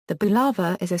The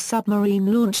Bulava is a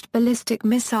submarine-launched ballistic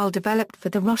missile developed for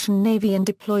the Russian Navy and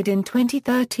deployed in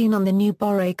 2013 on the new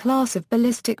Borei class of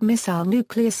ballistic missile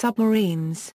nuclear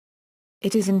submarines.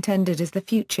 It is intended as the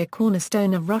future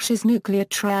cornerstone of Russia's nuclear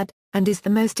triad, and is the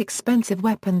most expensive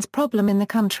weapons problem in the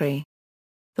country.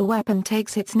 The weapon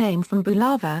takes its name from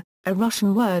Bulava, a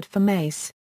Russian word for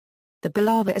mace. The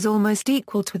Bulava is almost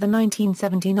equal to the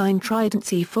 1979 Trident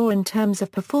C4 in terms of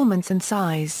performance and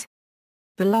size.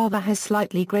 Bulava has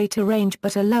slightly greater range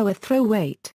but a lower throw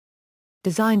weight.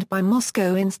 Designed by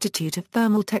Moscow Institute of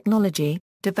Thermal Technology,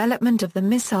 development of the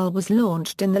missile was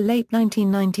launched in the late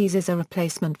 1990s as a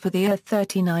replacement for the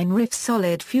R-39 Rif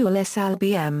solid-fuel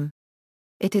SLBM.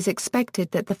 It is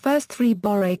expected that the first 3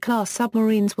 Borei-class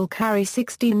submarines will carry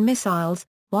 16 missiles,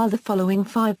 while the following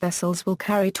 5 vessels will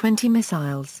carry 20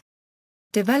 missiles.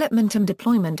 Development and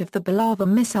deployment of the Bulava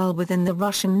missile within the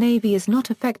Russian Navy is not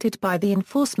affected by the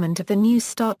enforcement of the New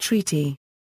START Treaty.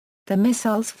 The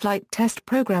missile's flight test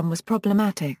program was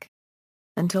problematic.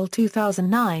 Until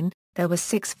 2009, there were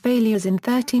 6 failures in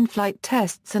 13 flight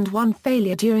tests and 1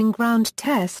 failure during ground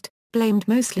test, blamed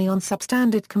mostly on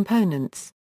substandard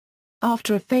components.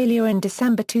 After a failure in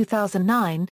December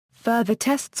 2009, further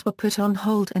tests were put on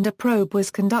hold and a probe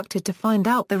was conducted to find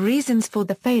out the reasons for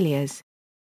the failures.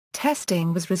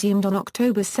 Testing was resumed on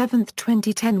October 7,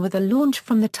 2010 with a launch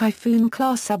from the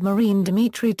Typhoon-class submarine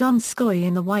Dmitry Donskoy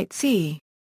in the White Sea.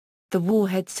 The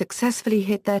warheads successfully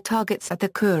hit their targets at the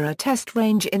Kura test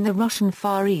range in the Russian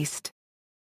Far East.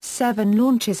 7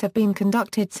 launches have been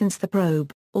conducted since the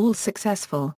probe, all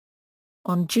successful.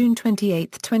 On June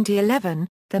 28, 2011,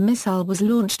 the missile was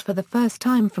launched for the first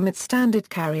time from its standard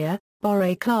carrier,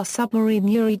 Borei-class submarine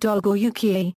Yuri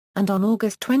Dolgoruki, and on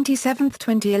August 27,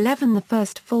 2011 the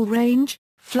first full-range,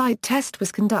 flight test was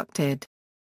conducted.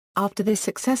 After this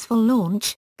successful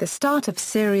launch, the start of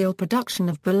serial production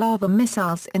of Bulava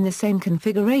missiles in the same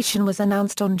configuration was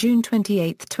announced on June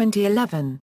 28,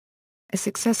 2011. A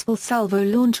successful salvo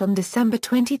launch on December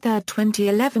 23,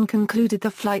 2011 concluded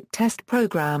the flight test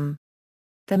program.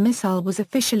 The missile was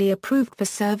officially approved for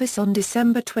service on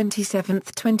December 27,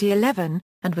 2011,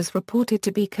 and was reported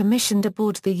to be commissioned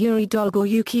aboard the Yuri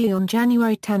Dolgoruki on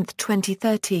January 10,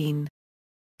 2013.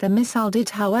 The missile did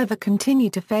however continue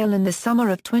to fail in the summer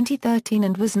of 2013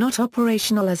 and was not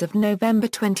operational as of November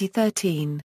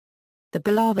 2013. The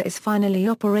Bulava is finally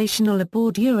operational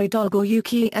aboard Yuri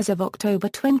Dolgoruki as of October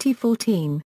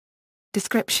 2014.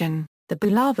 Description: the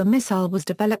Bulava missile was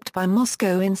developed by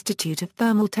Moscow Institute of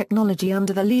Thermal Technology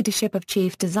under the leadership of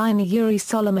chief designer Yuri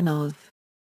Solomonov.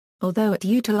 Although it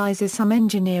utilizes some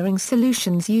engineering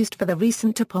solutions used for the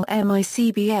recent SLBM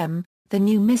ICBM, the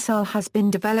new missile has been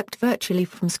developed virtually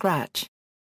from scratch.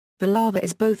 Bulava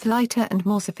is both lighter and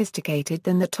more sophisticated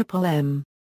than the SLBM.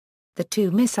 The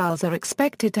 2 missiles are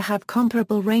expected to have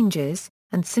comparable ranges,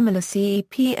 and similar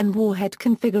CEP and warhead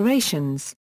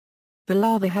configurations.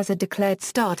 Bulava has a declared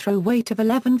start throw weight of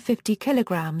 1150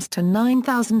 kg to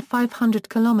 9,500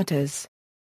 km.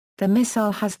 The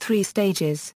missile has 3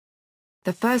 stages.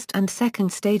 The first and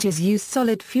second stages use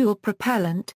solid fuel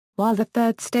propellant, while the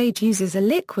third stage uses a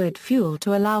liquid fuel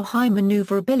to allow high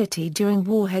maneuverability during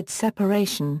warhead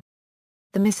separation.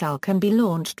 The missile can be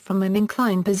launched from an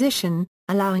inclined position,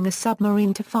 allowing a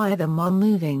submarine to fire them while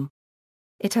moving.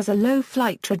 It has a low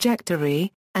flight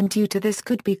trajectory, and due to this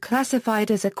could be classified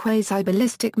as a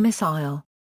quasi-ballistic missile.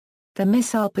 The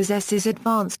missile possesses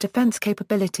advanced defense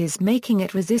capabilities making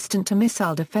it resistant to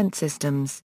missile defense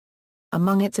systems.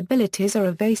 Among its abilities are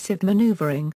evasive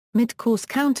maneuvering, mid-course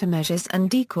countermeasures and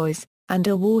decoys, and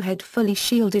a warhead fully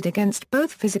shielded against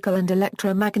both physical and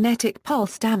electromagnetic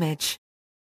pulse damage.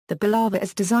 The Bulava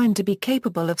is designed to be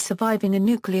capable of surviving a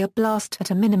nuclear blast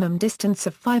at a minimum distance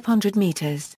of 500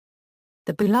 meters.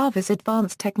 The Bulava's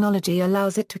advanced technology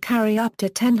allows it to carry up to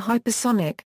 10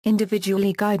 hypersonic,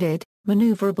 individually guided,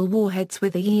 maneuverable warheads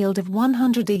with a yield of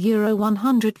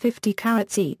 150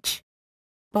 carats each.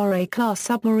 Borei-class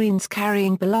submarines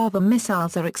carrying Bulava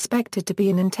missiles are expected to be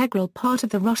an integral part of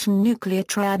the Russian nuclear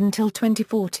triad until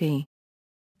 2040.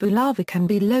 Bulava can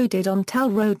be loaded on TEL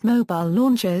road mobile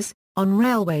launchers, on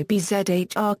railway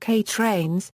BZHRK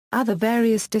trains, other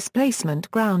various displacement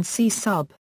ground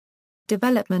C-sub.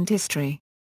 Development history.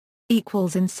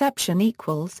 Inception.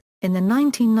 In the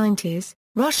 1990s,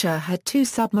 Russia had 2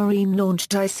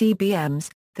 submarine-launched ICBMs,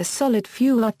 the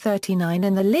solid-fuel R-39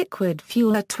 and the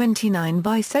liquid-fuel R-29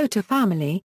 Vysota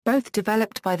family, both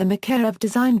developed by the Makarov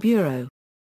Design Bureau.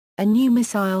 A new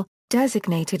missile,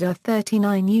 designated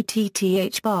R-39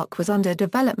 UTTH Bark, was under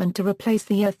development to replace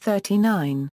the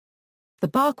R-39. The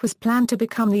Bark was planned to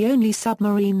become the only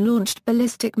submarine-launched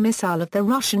ballistic missile of the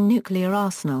Russian nuclear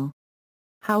arsenal.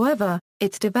 However,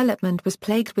 Its development was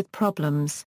plagued with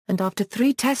problems, and after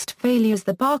 3 test failures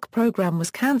the Bark program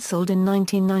was cancelled in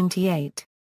 1998.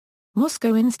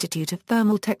 Moscow Institute of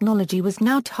Thermal Technology was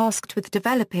now tasked with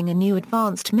developing a new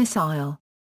advanced missile.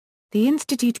 The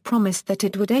institute promised that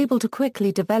it would able to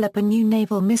quickly develop a new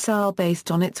naval missile based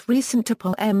on its recent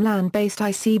M land-based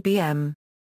ICBM.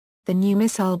 The new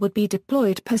missile would be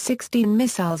deployed per 16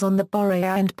 missiles on the Borei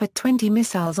and per 20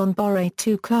 missiles on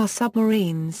Borei-class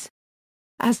submarines.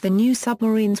 As the new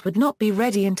submarines would not be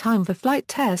ready in time for flight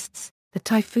tests, the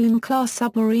Typhoon-class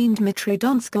submarine Dmitry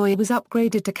Donskoy was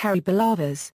upgraded to carry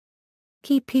Bulavas.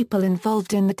 Key people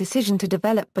involved in the decision to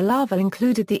develop Bulava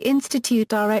included the institute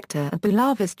director and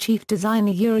Bulava's chief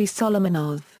designer Yuri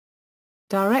Solomonov.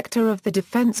 Director of the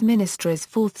Defense Ministry's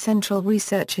 4th Central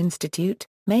Research Institute,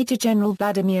 Major General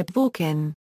Vladimir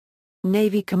Dvorkin.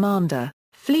 Navy Commander,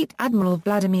 Fleet Admiral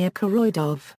Vladimir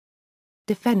Kuroydov.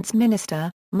 Defense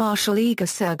Minister, Marshal Igor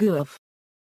Serguev.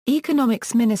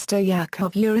 Economics Minister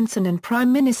Yakov Urinson and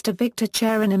Prime Minister Viktor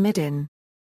Chernomydin.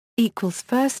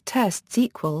 First tests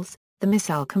The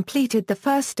missile completed the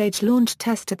first stage launch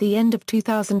test at the end of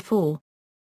 2004.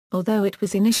 Although it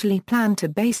was initially planned to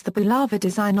base the Bulava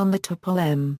design on the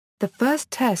M, the first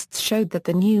tests showed that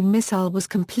the new missile was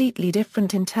completely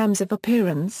different in terms of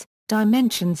appearance,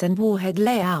 dimensions and warhead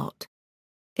layout.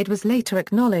 It was later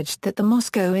acknowledged that the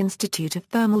Moscow Institute of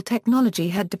Thermal Technology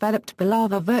had developed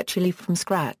Bulava virtually from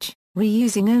scratch,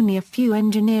 reusing only a few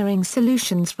engineering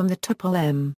solutions from the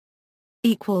M.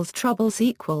 Troubles.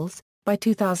 By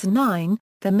 2009,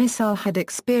 the missile had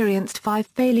experienced 5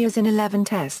 failures in 11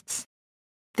 tests.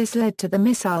 This led to the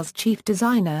missile's chief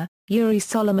designer, Yuri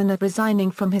Solomonov, resigning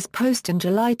from his post in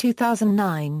July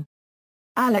 2009.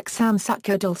 Alexei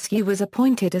Sukhedolsky was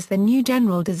appointed as the new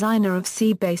general designer of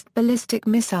sea-based ballistic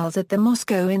missiles at the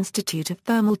Moscow Institute of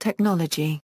Thermal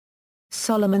Technology.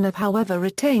 Solomonov however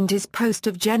retained his post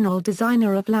of general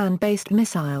designer of land-based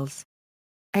missiles.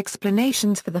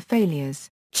 Explanations for the failures.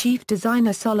 Chief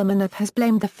designer Solomonov has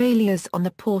blamed the failures on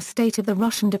the poor state of the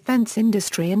Russian defense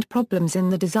industry and problems in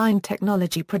the design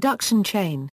technology production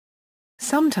chain.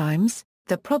 Sometimes,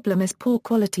 the problem is poor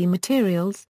quality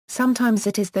materials, sometimes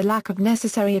it is the lack of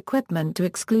necessary equipment to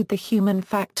exclude the human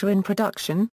factor in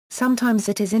production, sometimes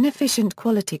it is inefficient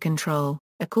quality control.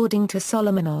 According to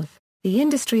Solomonov, the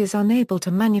industry is unable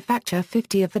to manufacture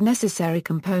 50 of the necessary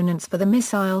components for the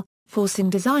missile, forcing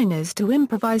designers to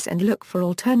improvise and look for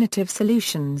alternative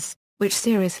solutions, which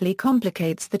seriously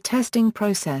complicates the testing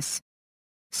process.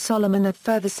 Solomonov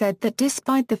further said that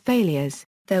despite the failures,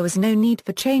 there was no need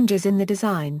for changes in the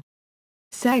design.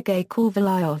 Sergei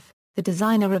Korvalyov, the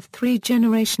designer of 3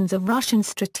 generations of Russian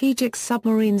strategic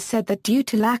submarines, said that due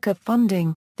to lack of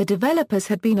funding, the developers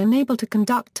had been unable to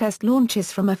conduct test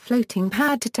launches from a floating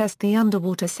pad to test the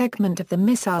underwater segment of the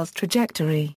missile's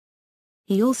trajectory.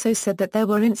 He also said that there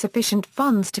were insufficient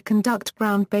funds to conduct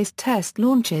ground-based test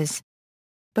launches.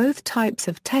 Both types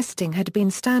of testing had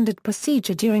been standard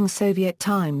procedure during Soviet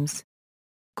times.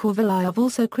 Korvalyov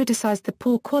also criticized the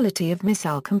poor quality of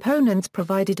missile components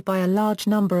provided by a large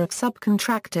number of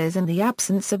subcontractors and the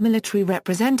absence of military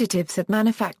representatives at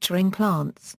manufacturing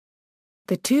plants.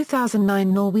 The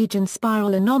 2009 Norwegian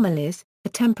spiral anomalies, a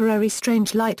temporary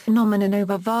strange light phenomenon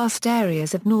over vast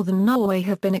areas of northern Norway,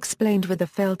 have been explained with the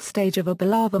failed stage of a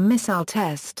Bulava missile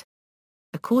test.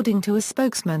 According to a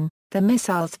spokesman, the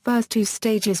missile's first 2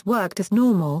 stages worked as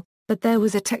normal, but there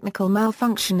was a technical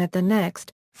malfunction at the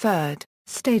next, third,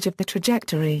 stage of the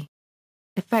trajectory.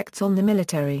 Effects on the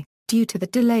military. Due to the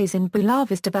delays in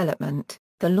Bulava's development,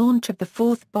 the launch of the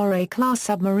 4th Borei-class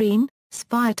submarine,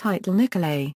 Title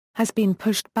Nikolai, has been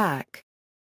pushed back.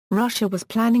 Russia was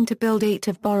planning to build 8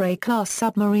 of Borei-class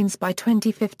submarines by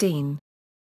 2015.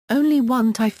 Only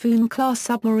one Typhoon-class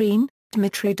submarine,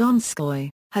 Dmitry Donskoy,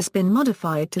 has been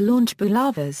modified to launch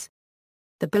Bulavas.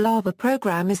 The Bulava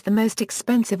program is the most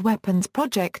expensive weapons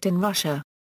project in Russia.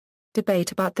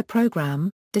 Debate about the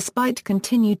program. Despite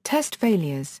continued test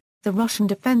failures, the Russian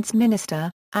Defense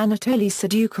Minister, Anatoly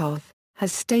Serdyukov,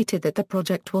 has stated that the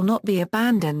project will not be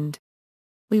abandoned.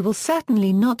 "We will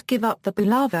certainly not give up the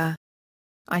Bulava.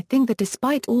 I think that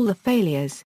despite all the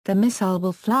failures, the missile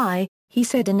will fly," he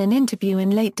said in an interview in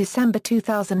late December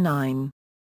 2009.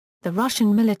 The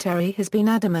Russian military has been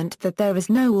adamant that there is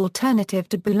no alternative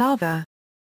to Bulava.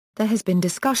 There has been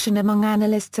discussion among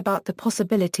analysts about the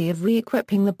possibility of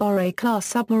re-equipping the Borei-class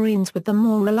submarines with the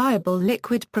more reliable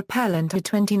liquid propellant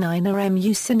R-29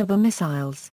 Sinova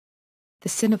missiles. The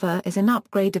Sinova is an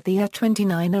upgrade of the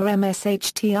R-29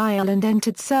 SHTIL and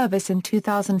entered service in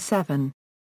 2007.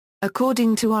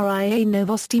 According to RIA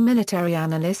Novosti military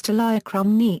analyst Ilya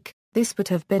Krumnik, This would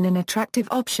have been an attractive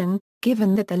option,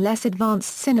 given that the less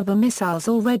advanced Sinova missiles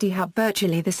already have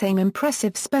virtually the same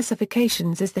impressive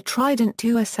specifications as the Trident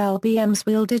II SLBMs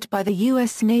wielded by the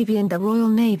U.S. Navy and the Royal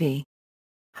Navy.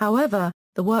 However,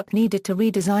 the work needed to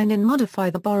redesign and modify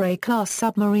the Borei-class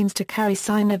submarines to carry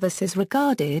Sinovas is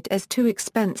regarded as too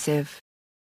expensive.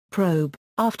 Probe: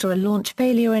 after a launch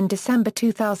failure in December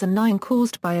 2009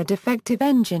 caused by a defective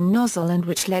engine nozzle and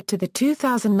which led to the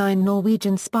 2009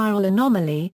 Norwegian spiral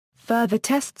anomaly, further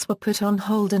tests were put on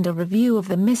hold and a review of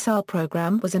the missile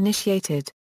program was initiated.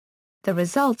 The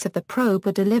results of the probe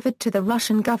were delivered to the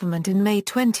Russian government in May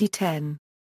 2010.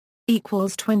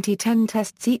 2010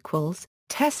 tests equals,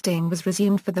 testing was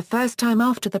resumed for the first time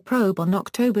after the probe on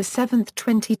October 7,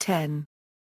 2010.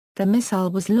 The missile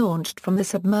was launched from the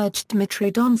submerged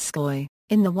Dmitry Donskoy,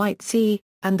 in the White Sea,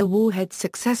 and the warheads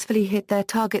successfully hit their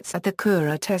targets at the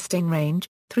Kura testing range,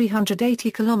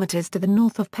 380 kilometers to the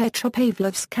north of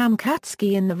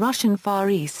Petropavlovsk-Kamchatsky in the Russian Far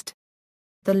East.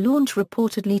 The launch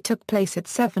reportedly took place at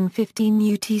 7:15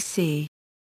 UTC.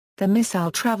 The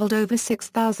missile traveled over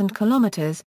 6,000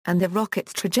 kilometers, and the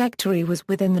rocket's trajectory was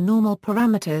within the normal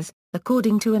parameters,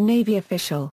 according to a Navy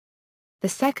official. The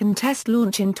second test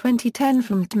launch in 2010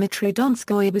 from Dmitry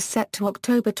Donskoy was set to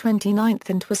October 29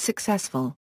 and was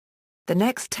successful. The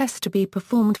next test to be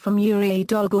performed from Yuri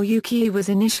Dolgoruki was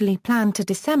initially planned to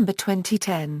December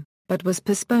 2010, but was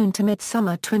postponed to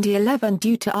midsummer 2011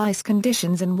 due to ice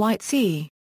conditions in White Sea.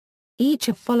 Each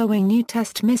of following new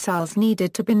test missiles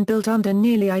needed to be built under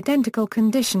nearly identical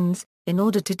conditions, in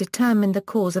order to determine the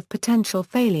cause of potential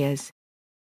failures.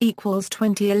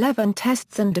 2011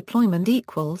 tests and deployment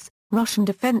equals, Russian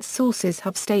defense sources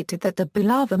have stated that the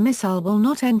Bulava missile will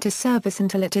not enter service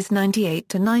until it is 98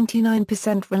 to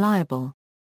 99% reliable.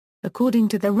 According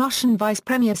to the Russian Vice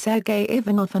Premier Sergei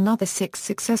Ivanov, another 6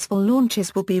 successful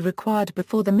launches will be required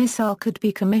before the missile could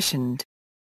be commissioned.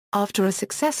 After a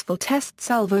successful test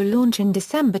salvo launch in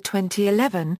December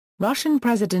 2011, Russian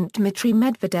President Dmitry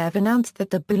Medvedev announced that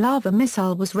the Bulava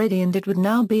missile was ready and it would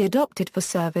now be adopted for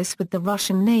service with the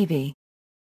Russian Navy.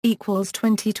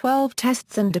 2012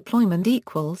 tests and deployment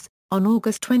equals, on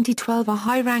August 2012 a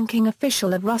high-ranking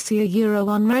official of Russia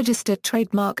unregistered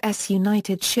trademark S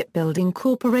United Shipbuilding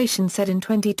Corporation said in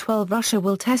 2012 Russia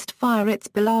will test fire its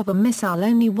Bulava missile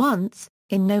only once,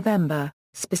 in November,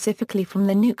 specifically from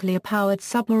the nuclear-powered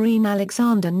submarine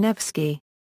Alexander Nevsky.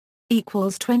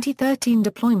 2013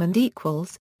 deployment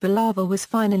equals, Bulava was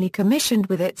finally commissioned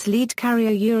with its lead carrier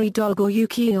Yuri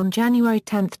Dolgoruki on January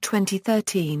 10,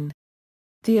 2013.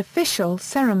 The official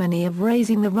ceremony of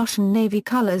raising the Russian Navy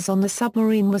colors on the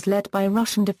submarine was led by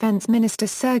Russian Defense Minister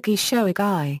Sergei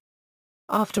Shoigu.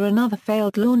 After another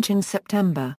failed launch in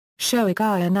September,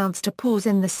 Shoigu announced a pause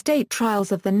in the state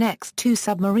trials of the next 2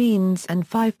 submarines and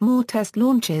 5 more test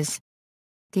launches.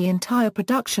 The entire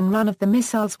production run of the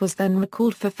missiles was then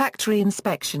recalled for factory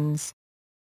inspections.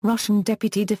 Russian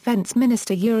Deputy Defense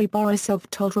Minister Yuri Borisov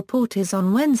told reporters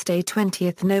on Wednesday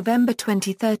 20 November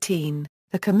 2013.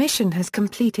 The Commission has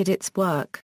completed its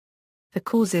work. The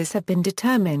causes have been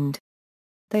determined.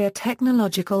 They are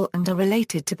technological and are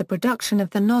related to the production of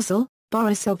the nozzle,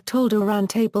 Borisov told a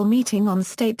roundtable meeting on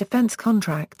state defense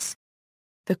contracts.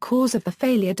 The cause of the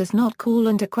failure does not call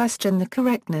into question the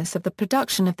correctness of the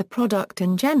production of the product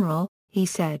in general, he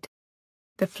said.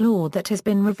 The flaw that has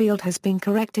been revealed has been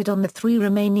corrected on the 3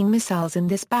 remaining missiles in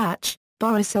this batch,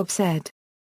 Borisov said.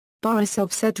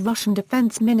 Borisov said Russian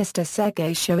Defense Minister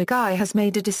Sergei Shoigu has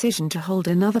made a decision to hold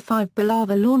another 5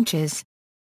 Bulava launches.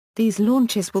 These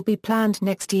launches will be planned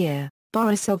next year,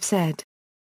 Borisov said.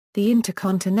 The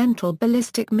intercontinental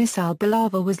ballistic missile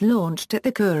Bulava was launched at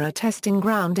the Kura testing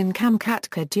ground in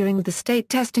Kamchatka during the state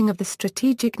testing of the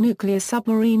strategic nuclear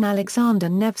submarine Alexander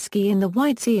Nevsky in the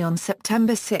White Sea on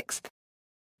September 6.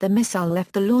 The missile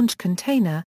left the launch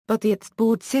container, but the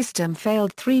board system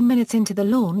failed 3 minutes into the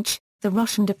launch, the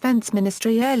Russian Defense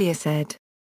Ministry earlier said.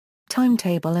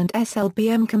 Timetable and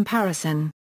SLBM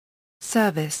comparison.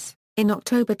 Service. In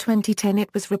October 2010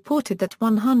 it was reported that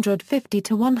 150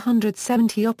 to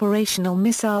 170 operational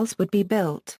missiles would be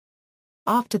built.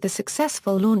 After the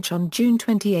successful launch on June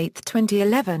 28,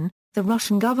 2011, the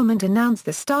Russian government announced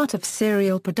the start of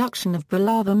serial production of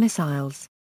Bulava missiles.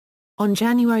 On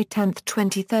January 10,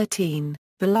 2013,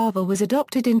 Bulava was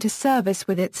adopted into service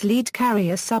with its lead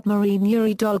carrier submarine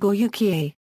Yuri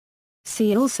Dolgoruki.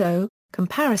 See also,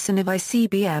 comparison of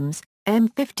ICBMs,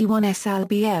 M51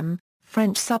 SLBM,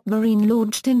 French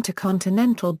submarine-launched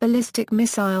intercontinental ballistic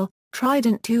missile,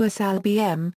 Trident II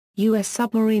SLBM, U.S.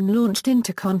 submarine-launched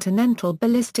intercontinental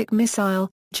ballistic missile,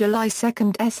 July 2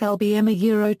 SLBM, a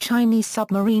Euro-Chinese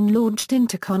submarine-launched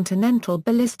intercontinental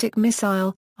ballistic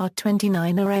missile, R-29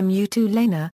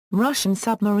 RMU-2 Russian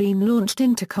submarine-launched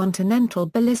intercontinental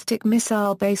ballistic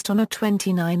missile based on a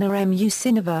 29 RMU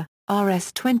Sinova,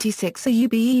 RS-26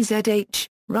 AUBEZH,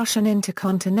 Russian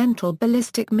intercontinental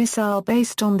ballistic missile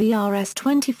based on the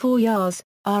RS-24 Yars,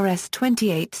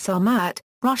 RS-28 Sarmat,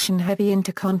 Russian heavy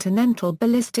intercontinental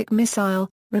ballistic missile,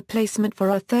 replacement for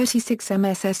R-36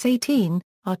 MSS-18,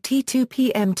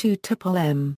 RT-2PM-2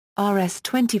 TPM,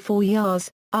 RS-24 Yars,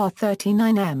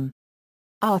 R-39M.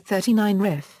 R-39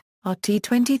 Rif,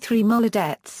 RT-23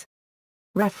 Molodets.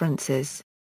 References.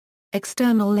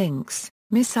 External links,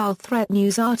 missile threat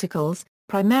news articles,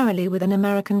 primarily with an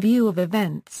American view of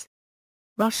events.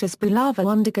 Russia's Bulava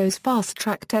undergoes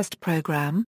fast-track test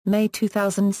program, May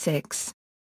 2006.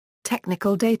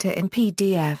 Technical data in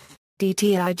PDF,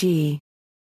 DTIG.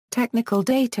 Technical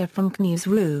data from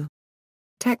CNews.ru.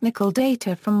 Technical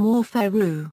data from Warfare.ru.